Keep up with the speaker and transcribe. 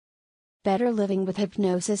Better Living with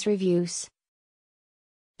Hypnosis Reviews.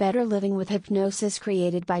 Better Living with Hypnosis,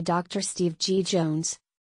 created by Dr. Steve G. Jones.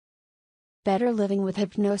 Better Living with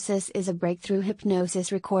Hypnosis is a breakthrough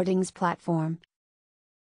hypnosis recordings platform.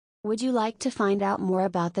 Would you like to find out more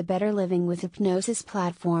about the Better Living with Hypnosis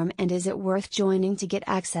platform, and is it worth joining to get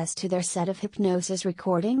access to their set of hypnosis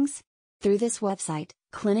recordings? Through this website,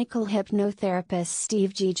 clinical hypnotherapist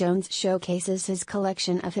Steve G. Jones showcases his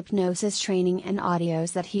collection of hypnosis training and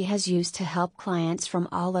audios that he has used to help clients from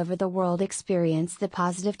all over the world experience the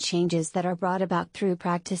positive changes that are brought about through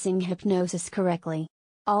practicing hypnosis correctly.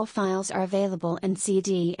 All files are available in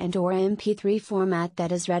CD and/or MP3 format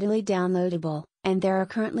that is readily downloadable, and there are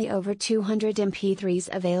currently over 200 MP3s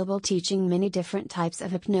available teaching many different types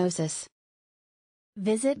of hypnosis.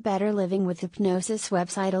 Visit Better Living with Hypnosis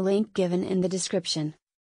website, a link given in the description.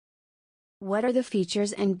 What are the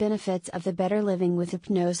features and benefits of the Better Living with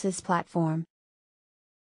Hypnosis platform?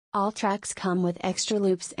 All tracks come with extra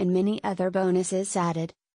loops and many other bonuses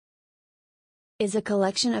added. Is a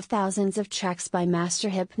collection of thousands of tracks by master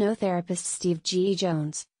hypnotherapist Steve G.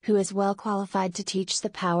 Jones, who is well qualified to teach the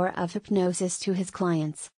power of hypnosis to his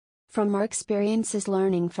clients. From our experiences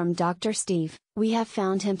learning from Dr. Steve, we have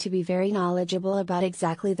found him to be very knowledgeable about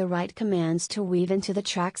exactly the right commands to weave into the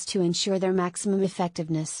tracks to ensure their maximum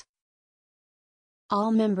effectiveness.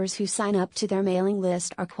 All members who sign up to their mailing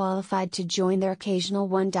list are qualified to join their occasional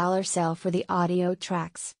 $1 sale for the audio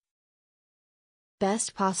tracks.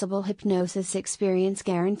 Best possible hypnosis experience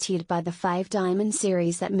guaranteed by the 5-diamond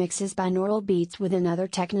series that mixes binaural beats with another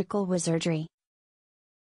technical wizardry.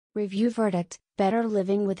 Review verdict: Better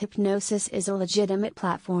Living with Hypnosis is a legitimate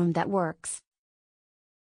platform that works.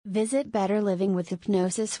 Visit Better Living with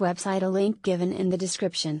Hypnosis website, a link given in the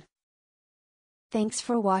description. Thanks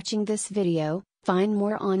for watching this video. Find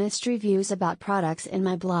more honest reviews about products in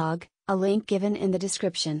my blog, a link given in the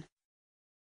description.